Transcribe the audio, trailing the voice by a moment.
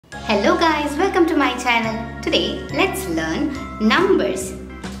Hello guys, welcome to my channel. Today let's learn numbers.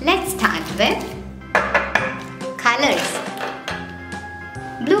 Let's start with colors.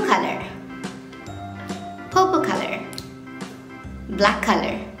 Blue color, purple color, black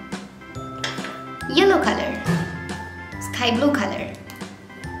color, yellow color, sky blue color,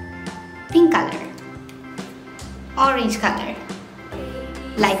 pink color, orange color,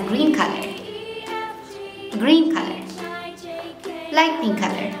 light green color, green color, light pink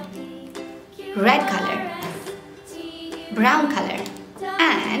color, red color, brown color,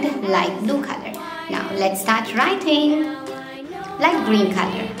 and light blue color. Now let's start writing. Light green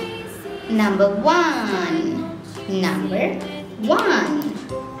color, number 1, number 1.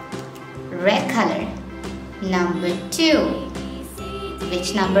 Red color, number 2.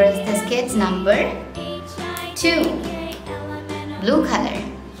 Which number is this, kids? Number 2. Blue color,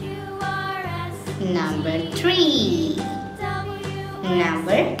 number 3.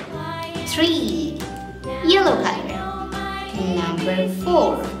 Number 3. Yellow color, number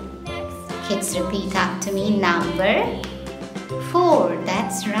 4. Kids, repeat after me. Number 4.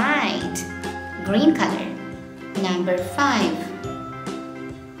 That's right. Green color, number 5.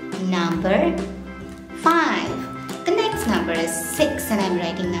 Number 5. The next number is 6 and I'm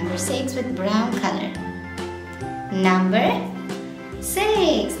writing number 6 with brown color. Number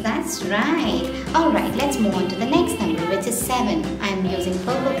 6. That's right. Alright, let's move on to the next number, which is 7. I'm using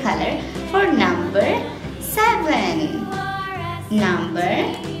purple color for number 7.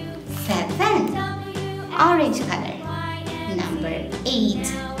 Number 7. Orange color, number 8.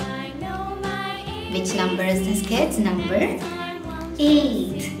 Which number is this, kids? Number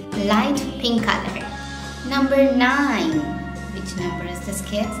 8. Light pink color, number 9. Which number is this,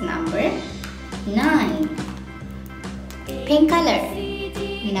 kids? Number 9. Pink color,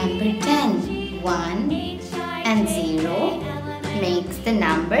 number 10. 1 and 0 makes the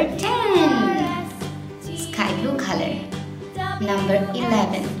number 10. Sky blue color, number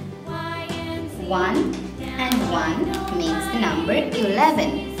 11. 1 and 1 makes the number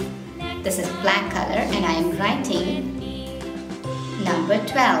 11. This is black color and I am writing number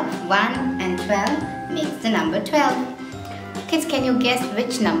 12. 1 and 12 makes the number 12. Kids, can you guess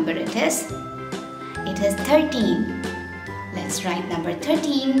which number it is? It is 13. Let's write number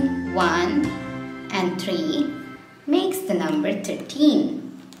 13. 1 and 3 makes the number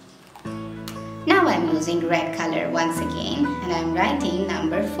 13. Now I'm using red color once again and I'm writing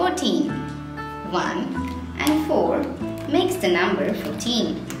number 14. 1 and 4 makes the number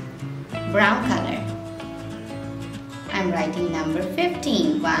 14. Brown color, I'm writing number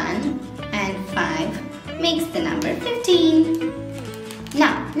 15. 1 and 5 makes the number 15.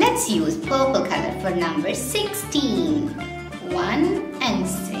 Now let's use purple color for number 16. 1 and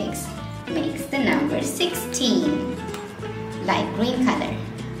 6 makes the number 16. Light green color.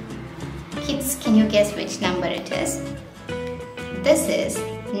 Kids, can you guess which number it is? This is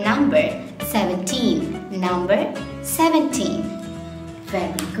number 17. Number 17.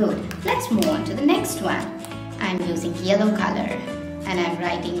 Very good. Let's move on to the next one. I'm using yellow color and I'm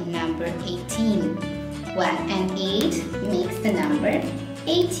writing number 18. 1 and 8 makes the number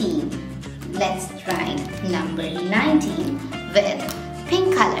 18. Let's write number 19 with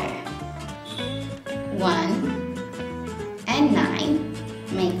pink color. 1 and 9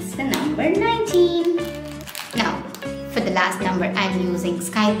 makes the number 19. Now, for the last number, I'm using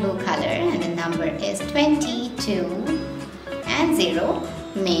sky blue color and the number is 22 and 0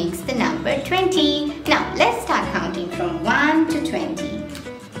 makes the number 20. Now, let's start counting from 1 to 20.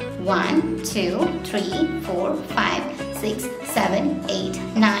 1, 2, 3, 4, 5, 6, 7, 8,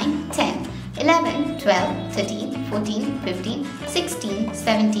 9, 10, 11, 12, 13, 14, 15, 16,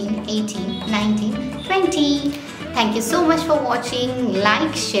 17, 18, 19, 20. Thank you so much for watching.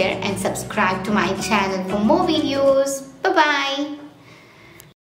 Like, share and subscribe to my channel for more videos. Bye-bye.